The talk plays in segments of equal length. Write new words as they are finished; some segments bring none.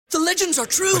legends are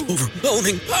true.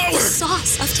 Overwhelming power. The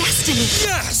sauce of destiny.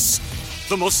 Yes!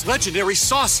 The most legendary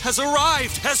sauce has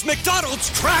arrived as McDonald's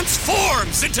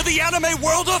transforms into the anime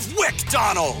world of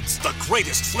WickDonald's. The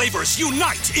greatest flavors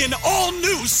unite in all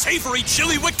new savory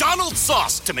chili McDonald's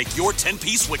sauce to make your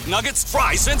 10-piece Wick Nuggets,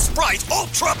 fries, and Sprite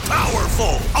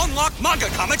ultra-powerful. Unlock manga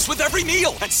comics with every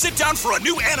meal and sit down for a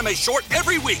new anime short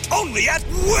every week only at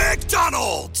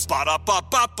WickDonald's.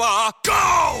 Ba-da-ba-ba-ba,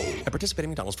 go! At participating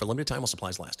McDonald's for a limited time while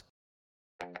supplies last.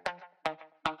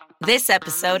 This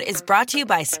episode is brought to you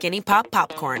by Skinny Pop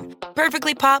Popcorn.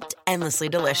 Perfectly popped, endlessly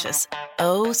delicious.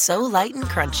 Oh, so light and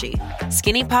crunchy.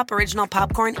 Skinny Pop Original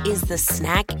Popcorn is the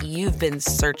snack you've been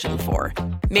searching for.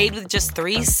 Made with just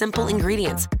 3 simple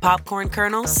ingredients: popcorn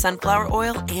kernels, sunflower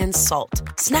oil, and salt.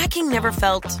 Snacking never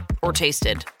felt or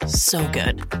tasted so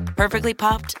good. Perfectly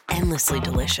popped, endlessly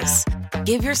delicious.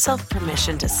 Give yourself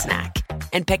permission to snack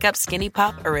and pick up Skinny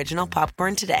Pop Original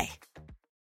Popcorn today.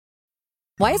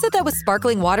 Why is it that with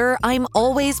sparkling water, I'm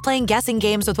always playing guessing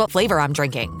games with what flavor I'm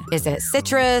drinking? Is it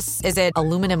citrus? Is it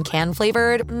aluminum can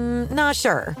flavored? Not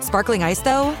sure. Sparkling ice,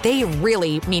 though, they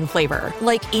really mean flavor.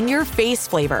 Like in-your-face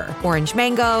flavor. Orange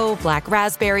mango, black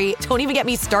raspberry. Don't even get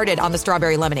me started on the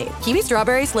strawberry lemonade. Kiwi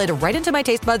Strawberry slid right into my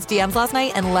taste buds DMs last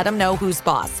night and let them know who's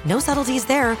boss. No subtleties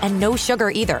there, and no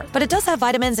sugar either. But it does have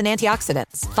vitamins and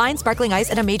antioxidants. Find sparkling ice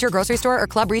at a major grocery store or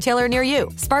club retailer near you.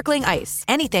 Sparkling ice.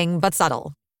 Anything but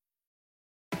subtle.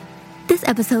 This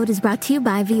episode is brought to you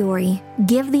by Vuori.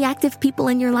 Give the active people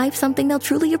in your life something they'll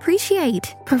truly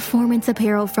appreciate. Performance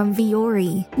apparel from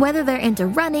Vuori. Whether they're into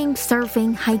running,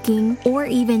 surfing, hiking, or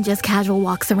even just casual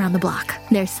walks around the block,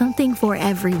 there's something for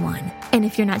everyone. And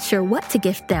if you're not sure what to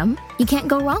gift them, you can't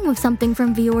go wrong with something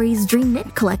from Vuori's Dream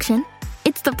Knit collection.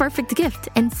 It's the perfect gift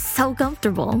and so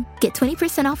comfortable. Get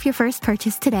 20% off your first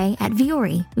purchase today at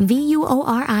Vuori.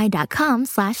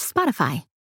 VUORI.com/Spotify.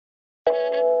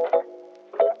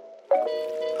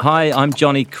 Hi, I'm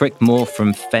Johnny Crickmore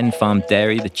from Fen Farm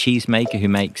Dairy, the cheesemaker who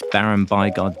makes Baron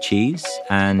Bygod cheese.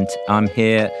 And I'm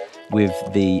here with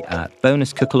the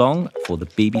bonus cook-along for the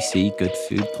BBC Good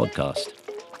Food podcast.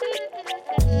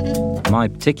 My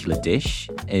particular dish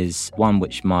is one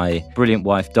which my brilliant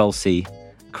wife Dulcie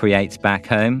creates back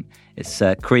home. It's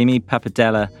creamy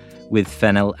Parpaedelle with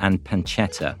fennel and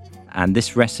pancetta. And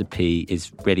this recipe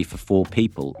is ready for 4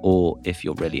 people, or if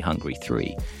you're really hungry,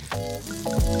 3.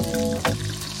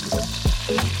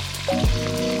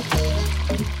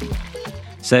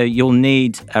 So you'll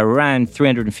need around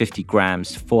 350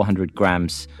 grams, 400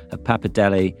 grams of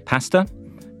Parpaedelle pasta,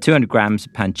 200 grams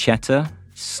of pancetta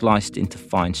sliced into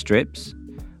fine strips,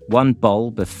 1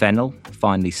 bulb of fennel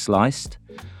finely sliced,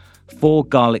 4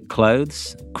 garlic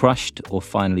cloves crushed or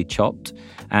finely chopped,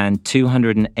 and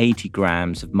 280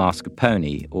 grams of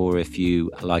mascarpone, or if you,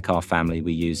 like our family,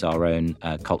 we use our own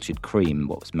cultured cream,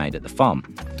 what was made at the farm.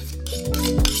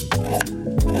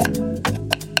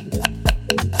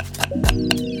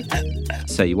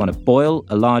 So you want to boil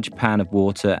a large pan of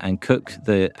water and cook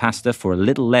the pasta for a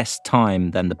little less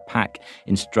time than the pack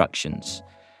instructions,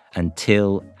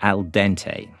 until al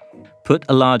dente. Put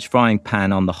a large frying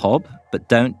pan on the hob, but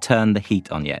don't turn the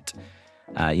heat on yet.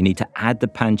 You need to add the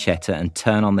pancetta and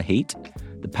turn on the heat.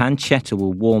 The pancetta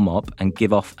will warm up and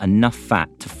give off enough fat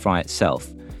to fry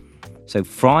itself. So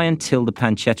fry until the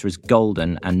pancetta is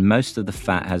golden and most of the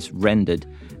fat has rendered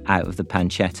out of the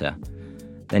pancetta.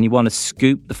 Then you want to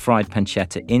scoop the fried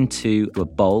pancetta into a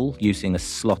bowl using a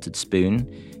slotted spoon,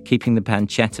 keeping the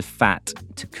pancetta fat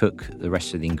to cook the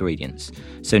rest of the ingredients.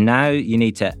 So now you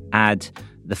need to add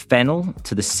the fennel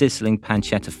to the sizzling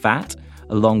pancetta fat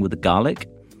along with the garlic.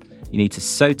 You need to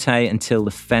saute until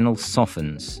the fennel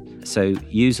softens. So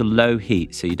use a low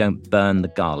heat so you don't burn the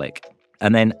garlic.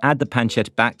 And then add the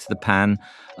pancetta back to the pan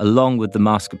along with the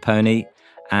mascarpone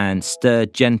and stir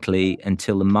gently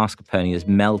until the mascarpone is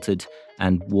melted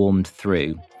and warmed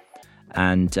through.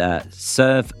 And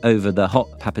serve over the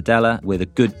hot Parpaedelle with a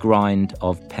good grind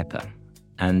of pepper.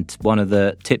 And one of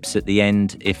the tips at the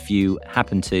end, if you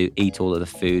happen to eat all of the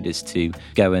food, is to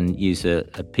go and use a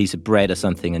piece of bread or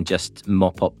something and just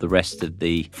mop up the rest of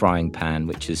the frying pan,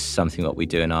 which is something what we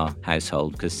do in our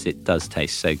household because it does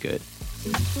taste so good.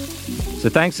 So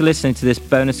thanks for listening to this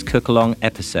bonus cook-along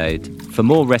episode. For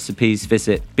more recipes,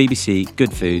 visit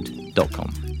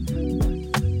bbcgoodfood.com.